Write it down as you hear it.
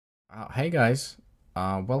Hey guys,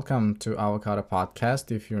 welcome to Avocado Podcast.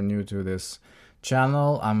 If you're new to this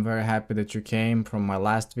channel, I'm very happy that you came. From my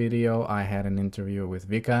last video, I had an interview with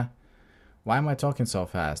Vika. Why am I talking so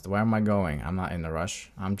fast? Where am I going? I'm not in a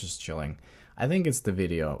rush. I'm just chilling. I think it's the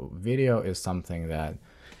video. Video is something that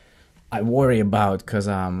I worry about because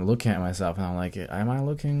I'm looking at myself and I'm like, am I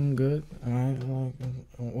looking good? Am I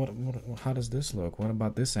like, how does this look? What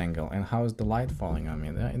about this angle? And how is the light falling on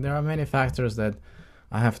me? There are many factors that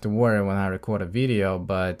I have to worry when I record a video,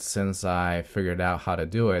 but since I figured out how to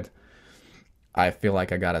do it, I feel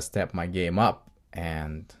like I gotta step my game up,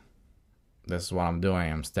 and this is what I'm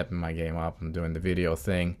doing. I'm stepping my game up. I'm doing the video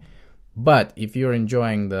thing. But if you're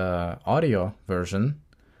enjoying the audio version,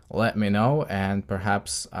 let me know, and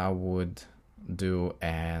perhaps I would do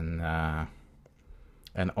an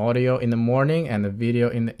audio in the morning and a video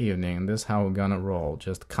in the evening. And this is how we're gonna roll.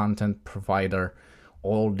 Just content provider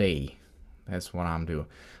all day. That's what I'm doing.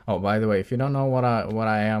 Oh, by the way, if you don't know what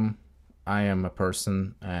I am a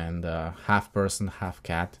person and half person, half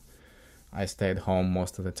cat. I stay at home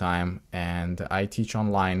most of the time, and I teach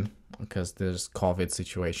online because there's COVID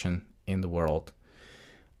situation in the world.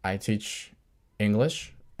 I teach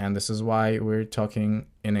English, and this is why we're talking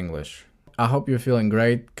in English. I hope you're feeling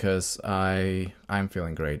great, because I'm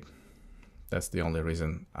feeling great. That's the only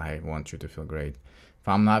reason I want you to feel great. If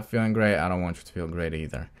I'm not feeling great, I don't want you to feel great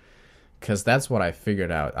either. Because that's what I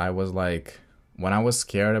figured out. I was like, when I was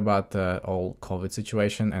scared about the whole COVID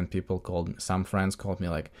situation, and some friends called me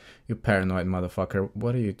like, you paranoid motherfucker,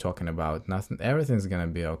 what are you talking about? Nothing, everything's gonna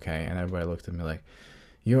be okay. And everybody looked at me like,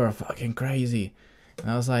 you're fucking crazy.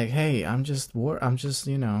 And I was like, hey, I'm just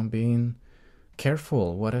being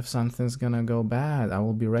careful. What if something's gonna go bad? I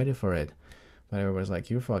will be ready for it. But everybody's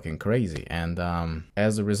like, you're fucking crazy. And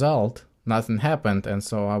as a result, nothing happened. And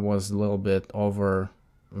so I was a little bit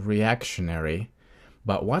reactionary,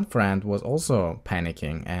 but one friend was also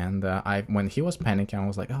panicking, and when he was panicking, I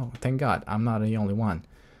was like, oh, thank God, I'm not the only one.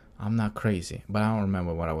 I'm not crazy. But I don't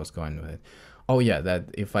remember what I was going with it. Oh yeah, that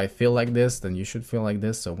if I feel like this, then you should feel like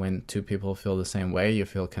this. So when two people feel the same way, you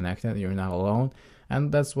feel connected, you're not alone. And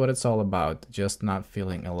that's what it's all about, just not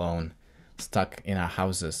feeling alone, stuck in our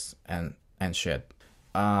houses and shit.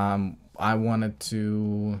 I wanted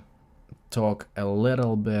to talk a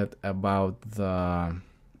little bit about the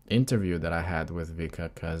interview that I had with Vika,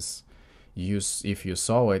 because if you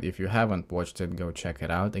saw it, if you haven't watched it, go check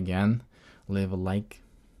it out again, leave a like,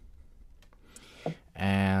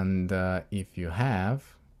 and if you have,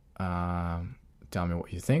 tell me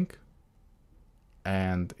what you think.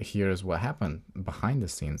 And here's what happened behind the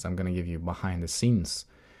scenes. I'm gonna give you behind the scenes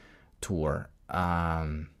tour.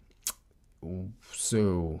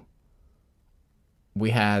 So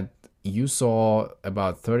you saw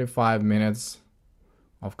about 35 minutes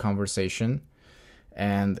of conversation,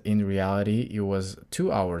 and in reality it was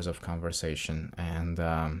 2 hours of conversation. And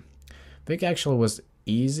Vic actually was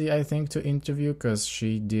easy, I think, to interview because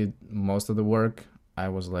she did most of the work. I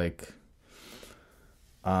was like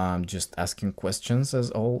just asking questions,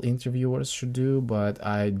 as all interviewers should do, but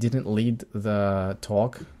I didn't lead the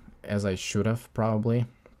talk as I should have, probably,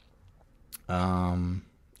 in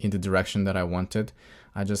the direction that I wanted.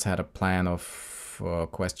 I just had a plan of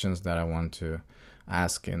questions that I want to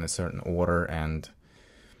ask in a certain order, and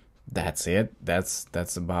that's it.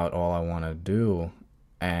 That's about all I want to do.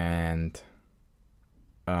 And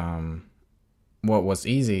what was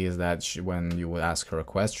easy is that when you would ask her a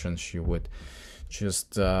question, she would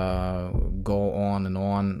just go on and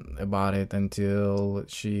on about it until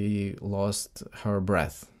she lost her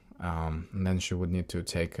breath, and then she would need to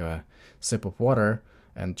take a sip of water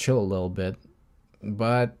and chill a little bit.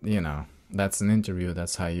 But that's an interview.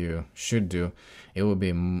 That's how you should do. It would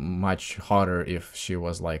be much harder if she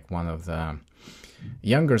was like one of the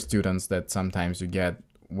younger students that sometimes you get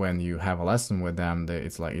when you have a lesson with them.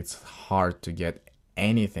 It's like it's hard to get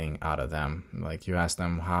anything out of them. Like you ask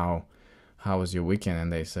them how was your weekend,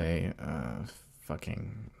 and they say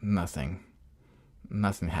fucking nothing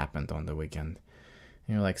happened on the weekend.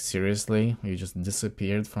 And you're like, seriously, you just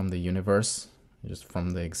disappeared from the universe, just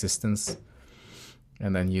from the existence,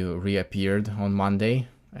 and then you reappeared on Monday,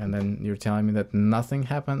 and then you're telling me that nothing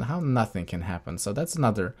happened? How nothing can happen? So that's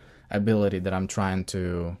another ability that I'm trying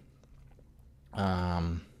to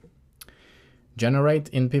generate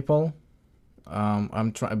in people.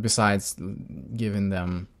 Besides giving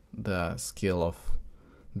them the skill of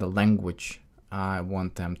the language, I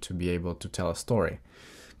want them to be able to tell a story,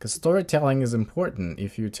 because storytelling is important.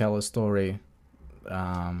 If you tell a story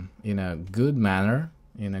in a good manner,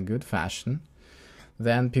 in a good fashion,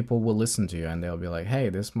 then people will listen to you and they'll be like, hey,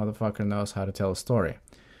 this motherfucker knows how to tell a story.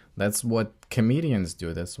 That's what comedians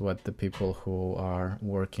do. That's what the people who are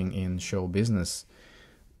working in show business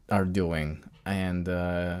are doing. And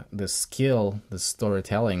the skill, the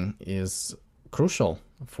storytelling is crucial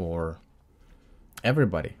for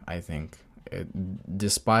everybody, I think.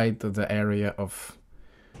 Despite the area of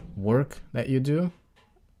work that you do,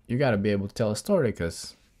 you got to be able to tell a story,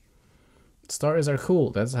 because stories are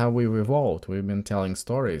cool. That's how we've evolved. We've been telling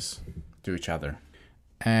stories to each other.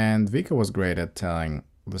 And Vika was great at telling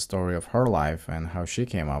the story of her life and how she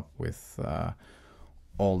came up with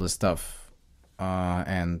all the stuff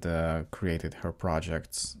and created her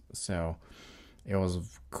projects. So it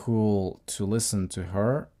was cool to listen to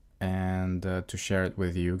her and to share it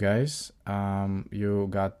with you guys. You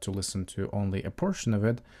got to listen to only a portion of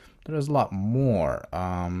it. There's a lot more.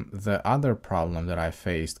 The other problem that I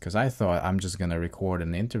faced, because I thought I'm just gonna record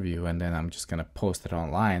an interview and then I'm just gonna post it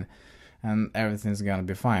online and everything's gonna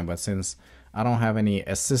be fine. But since I don't have any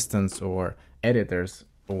assistants or editors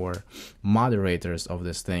or moderators of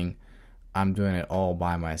this thing, I'm doing it all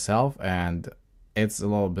by myself, and it's a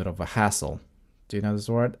little bit of a hassle. Do you know this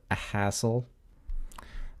word? A hassle?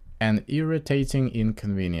 An irritating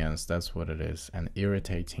inconvenience. That's what it is. An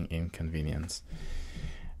irritating inconvenience.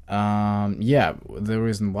 Yeah, the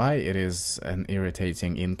reason why it is an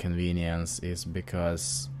irritating inconvenience is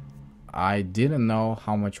because I didn't know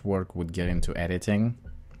how much work would get into editing.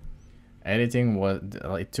 Editing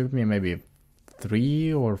it took me maybe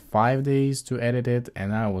 3 or 5 days to edit it,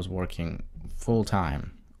 and I was working full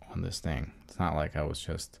time on this thing. It's not like I was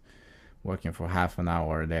just working for half an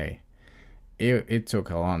hour a day. It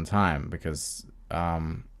took a long time, because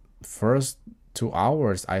first 2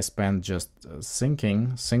 hours I spent just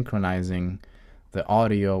synchronizing the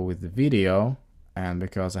audio with the video, and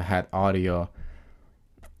because I had audio,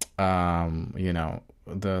 the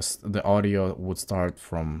audio would start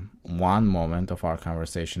from one moment of our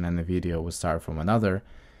conversation and the video would start from another.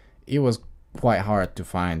 It was quite hard to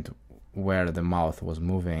find where the mouth was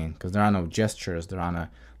moving, because there are no gestures, there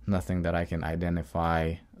are nothing that I can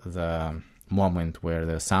identify the moment where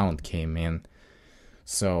the sound came in.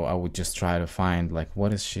 So I would just try to find, like,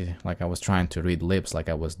 what is she, like I was trying to read lips, like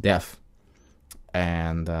I was deaf.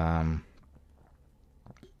 And and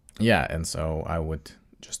so I would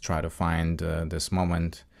just try to find this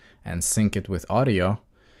moment and sync it with audio.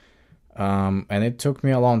 And it took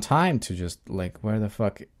me a long time to just, like, where the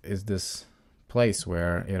fuck is this place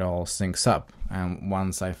where it all syncs up? And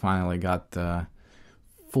once I finally got the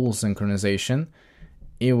full synchronization,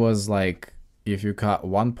 it was like, if you cut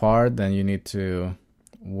one part, then you need to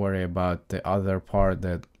worry about the other part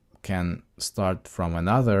that can start from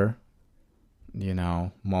another,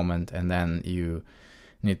 moment, and then you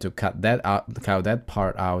need to cut that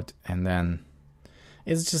part out, and then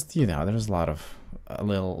it's just, there's a lot of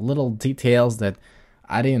little details that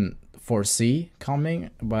I didn't foresee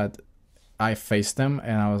coming, but I faced them,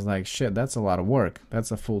 and I was like, shit, that's a lot of work.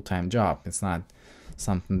 That's a full-time job. It's not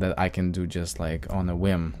something that I can do just like on a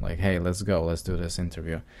whim, like, hey, let's do this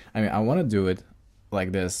interview. I mean, I want to do it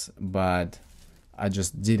like this, but I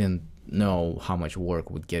just didn't know how much work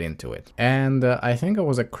would get into it. And I think I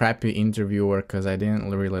was a crappy interviewer because I didn't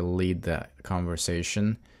really lead the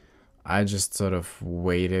conversation. I just sort of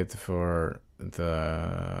waited for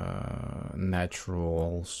the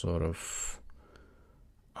natural sort of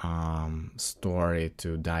story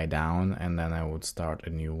to die down, and then I would start a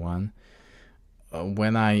new one.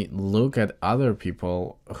 When I look at other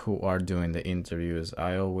people who are doing the interviews,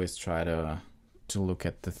 I always try to look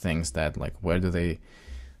at the things that, like,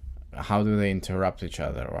 how do they interrupt each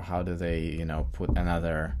other, or how do they, put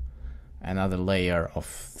another layer of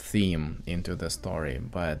theme into the story.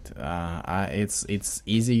 But it's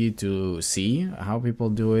easy to see how people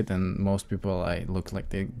do it, and most people look like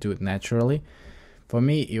they do it naturally. For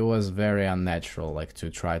me, it was very unnatural, like, to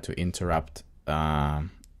try to interrupt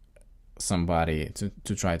somebody,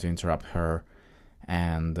 to try to interrupt her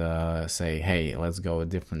and say, hey, let's go a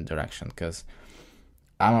different direction, because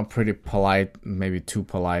I'm a pretty polite, maybe too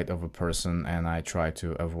polite of a person, and I try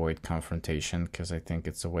to avoid confrontation because I think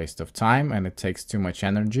it's a waste of time and it takes too much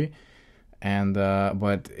energy. And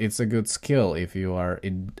but it's a good skill. If you are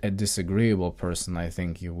a disagreeable person, I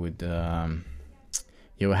think you would have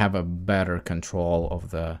a better control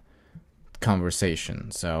of the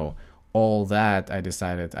conversation. So all that, I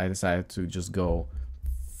decided to just go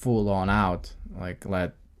full on out, like,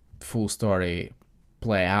 let full story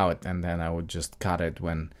play out, and then I would just cut it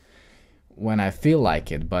when I feel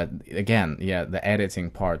like it. But again, the editing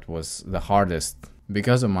part was the hardest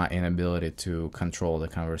because of my inability to control the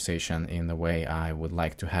conversation in the way I would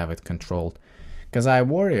like to have it controlled, because I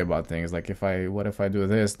worry about things like, what if I do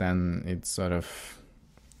this, then it's sort of,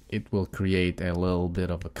 it will create a little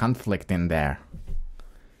bit of a conflict in there.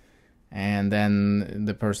 And then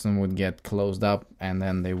the person would get closed up, and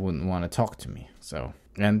then they wouldn't want to talk to me. So,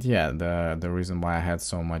 and yeah, the reason why I had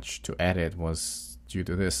so much to edit was due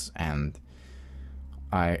to this, and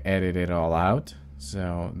I edited it all out.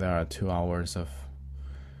 So there are 2 hours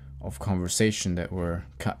of conversation that were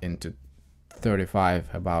cut into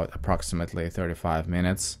about approximately 35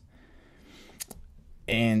 minutes.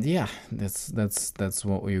 And yeah, that's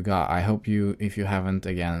what you got. I hope you, if you haven't,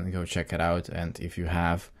 again, go check it out, and if you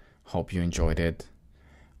have, hope you enjoyed it.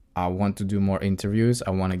 I want to do more interviews.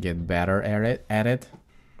 I want to get better at it.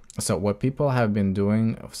 So what people have been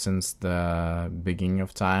doing since the beginning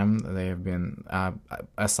of time, they have been,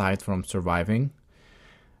 aside from surviving,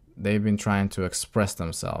 they've been trying to express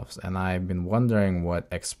themselves. And I've been wondering what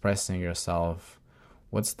expressing yourself,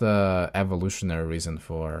 what's the evolutionary reason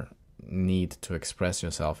for need to express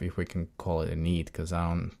yourself, if we can call it a need, because I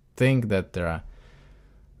don't think that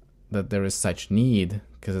there is such need,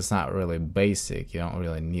 because it's not really basic. You don't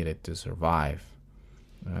really need it to survive.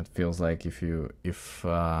 It feels like if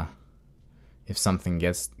something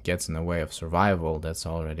gets in the way of survival, that's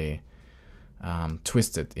already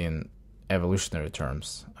twisted in evolutionary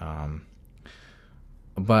terms.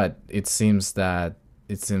 But it seems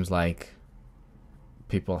like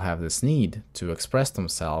people have this need to express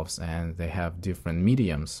themselves, and they have different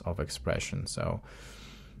mediums of expression. So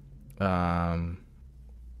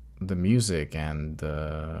the music and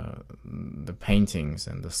the paintings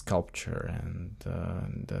and the sculpture and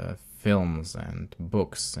the films and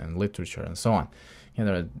books and literature and so on.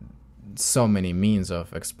 There are so many means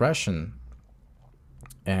of expression,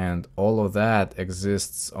 and all of that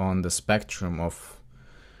exists on the spectrum of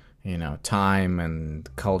time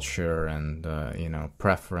and culture and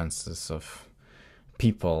preferences of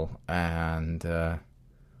people, and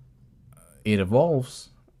it evolves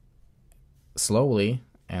slowly.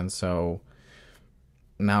 And so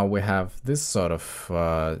now we have this sort of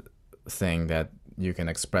thing that you can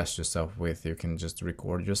express yourself with. You can just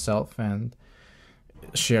record yourself and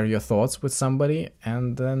share your thoughts with somebody,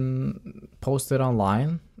 and then post it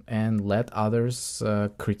online and let others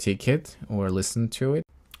critique it or listen to it.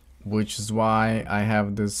 Which is why I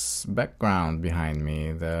have this background behind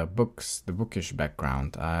me, the bookish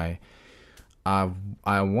background. I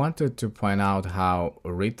wanted to point out how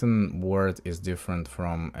a written word is different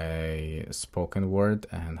from a spoken word,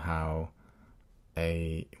 and how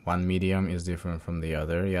one medium is different from the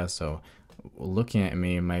other. Yeah, so looking at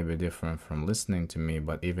me may be different from listening to me,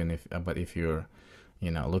 but if you're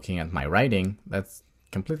looking at my writing, that's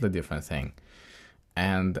a completely different thing.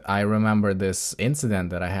 And I remember this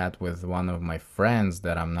incident that I had with one of my friends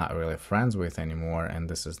that I'm not really friends with anymore, and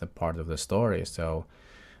this is the part of the story. So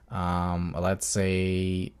let's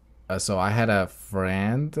say, so I had a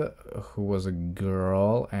friend who was a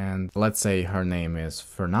girl, and let's say her name is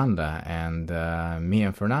Fernanda, and me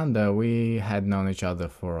and Fernanda, we had known each other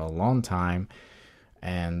for a long time,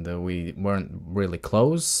 and we weren't really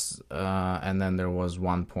close, and then there was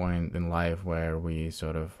one point in life where we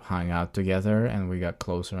sort of hung out together, and we got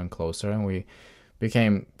closer and closer, and we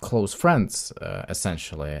became close friends,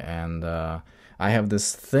 essentially. And I have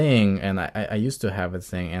this thing, and I used to have a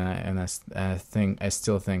thing, and I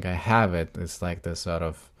still think I have it. It's like this sort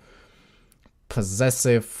of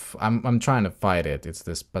possessive. I'm trying to fight it. It's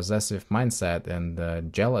this possessive mindset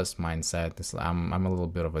and jealous mindset. I'm a little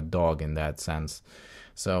bit of a dog in that sense.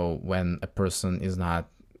 So when a person is not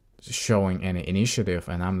showing any initiative,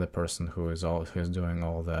 and I'm the person who's doing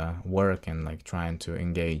all the work and like trying to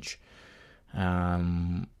engage,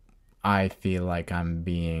 I feel like I'm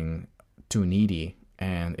being too needy,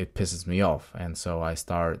 and it pisses me off. And so I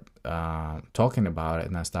start talking about it,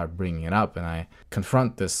 and I start bringing it up, and I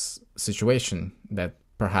confront this situation that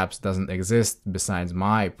perhaps doesn't exist besides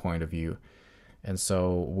my point of view. And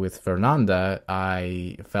so with Fernanda,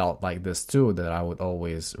 I felt like this too, that I would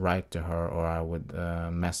always write to her, or I would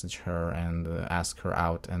message her and ask her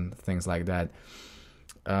out and things like that.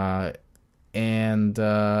 Yeah,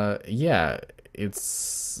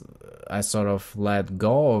 I sort of let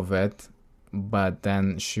go of it. But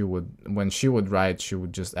then when she would write, she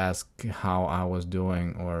would just ask how I was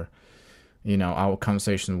doing, or, our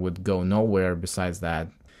conversation would go nowhere besides that.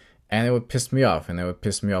 And it would piss me off, and it would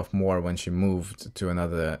piss me off more when she moved to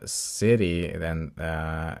another city and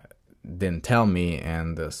didn't tell me.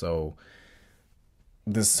 And so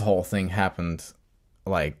this whole thing happened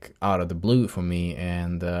like out of the blue for me.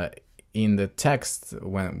 And in the text,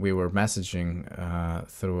 when we were messaging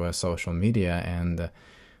through a social media, and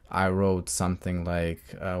I wrote something like,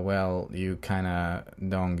 well, you kind of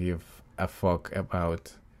don't give a fuck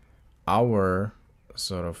about our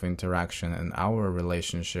sort of interaction in our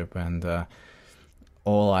relationship, and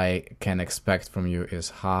all I can expect from you is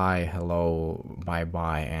hi, hello, bye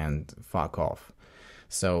bye, and fuck off.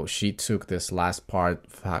 So she took this last part,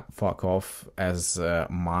 fuck off, as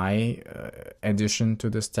my addition to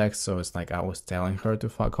this text. So it's like I was telling her to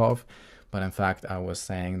fuck off, but in fact I was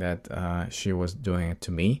saying that she was doing it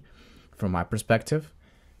to me from my perspective.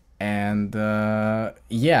 And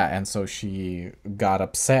yeah, and so she got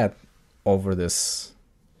upset over this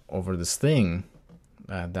thing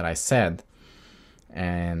that I said,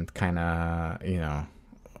 and kind of,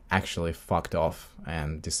 actually fucked off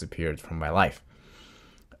and disappeared from my life.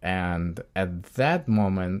 And at that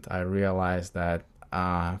moment, I realized that,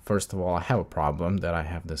 first of all, I have a problem, that I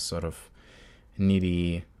have this sort of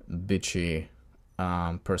needy, bitchy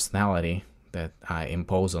personality that I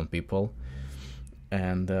impose on people.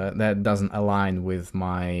 And that doesn't align with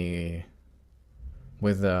the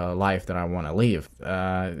life that I want to live.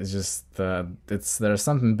 It's just, there's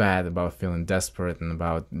something bad about feeling desperate and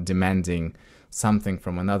about demanding something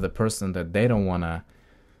from another person that they don't want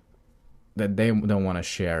to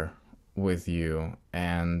share with you.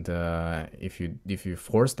 And if you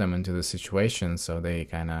force them into the situation, so they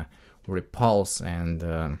kind of repulse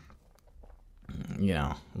and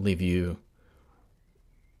leave you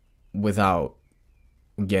without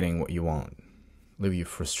getting what you want, leave you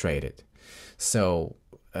frustrated. So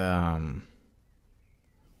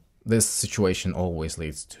this situation always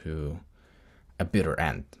leads to a bitter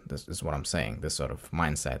end. This is what I'm saying, this sort of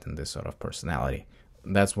mindset and this sort of personality.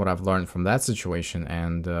 That's what I've learned from that situation,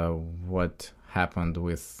 and what happened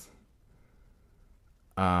with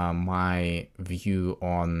my view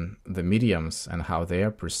on the mediums and how they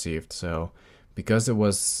are perceived. So because it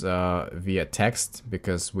was via text,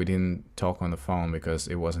 because we didn't talk on the phone, because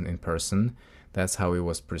it wasn't in person, that's how it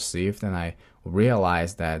was perceived. And I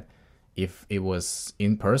realized that if it was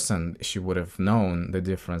in person, she would have known the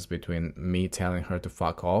difference between me telling her to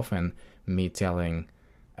fuck off and me telling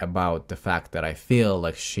about the fact that I feel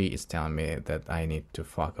like she is telling me that I need to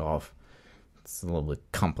fuck off. It's a little bit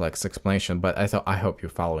complex explanation, but I hope you're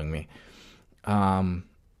following me. And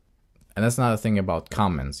that's another thing about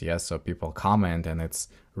comments, yes? So people comment and it's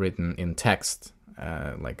written in text,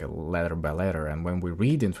 like a letter by letter. And when we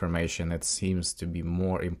read information, it seems to be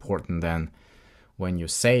more important than when you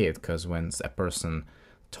say it, because when a person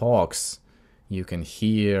talks, you can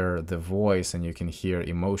hear the voice and you can hear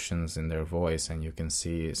emotions in their voice, and you can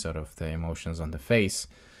see sort of the emotions on the face,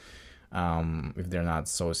 if they're not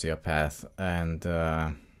sociopath. And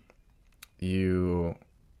you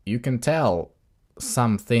can tell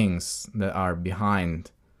some things that are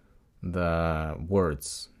behind the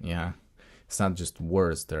words. Yeah, it's not just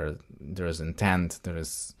words. There's intent.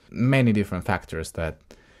 There's many different factors that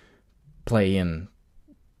play in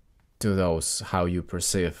to those, how you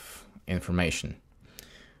perceive information.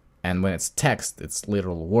 And when it's text, it's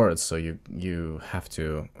literal words, so you have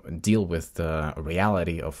to deal with the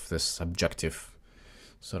reality of this subjective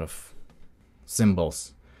sort of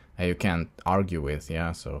symbols that you can't argue with.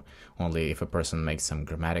 Yeah, so only if a person makes some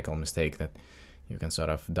grammatical mistake that you can sort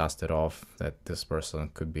of dust it off, that this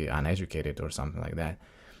person could be uneducated or something like that.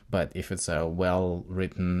 But if it's a well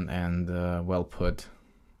written and well put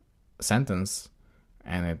sentence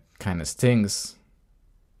and it kind of stings,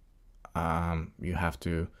 you have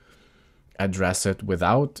to address it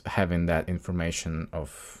without having that information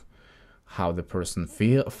of how the person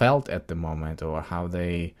felt at the moment, or how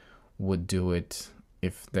they would do it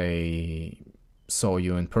if they saw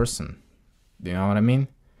you in person. Do you know what I mean?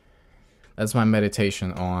 That's my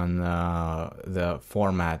meditation on the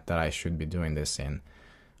format that I should be doing this in.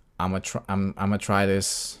 I'm gonna try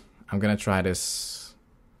this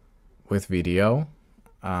with video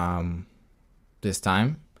this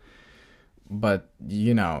time. But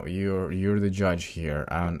you're the judge here.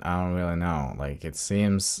 I don't really know. Like, it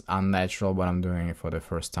seems unnatural, but I'm doing it for the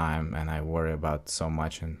first time, and I worry about so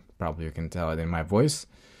much, and probably you can tell it in my voice.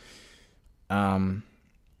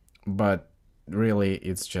 But really,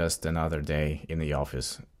 it's just another day in the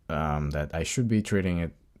office. That I should be treating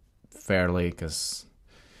it fairly, because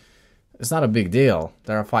it's not a big deal.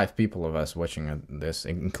 There are 5 people of us watching this,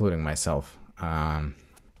 including myself.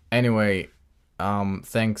 Anyway,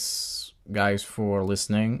 thanks guys for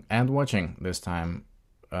listening and watching this time.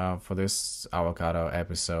 For this avocado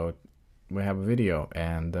episode, we have a video,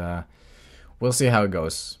 and we'll see how it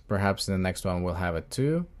goes. Perhaps in the next one we'll have it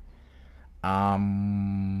too.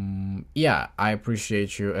 Yeah, I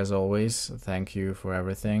appreciate you as always. Thank you for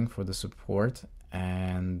everything, for the support,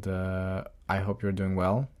 and I hope you're doing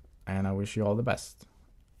well, and I wish you all the best.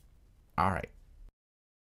 All right.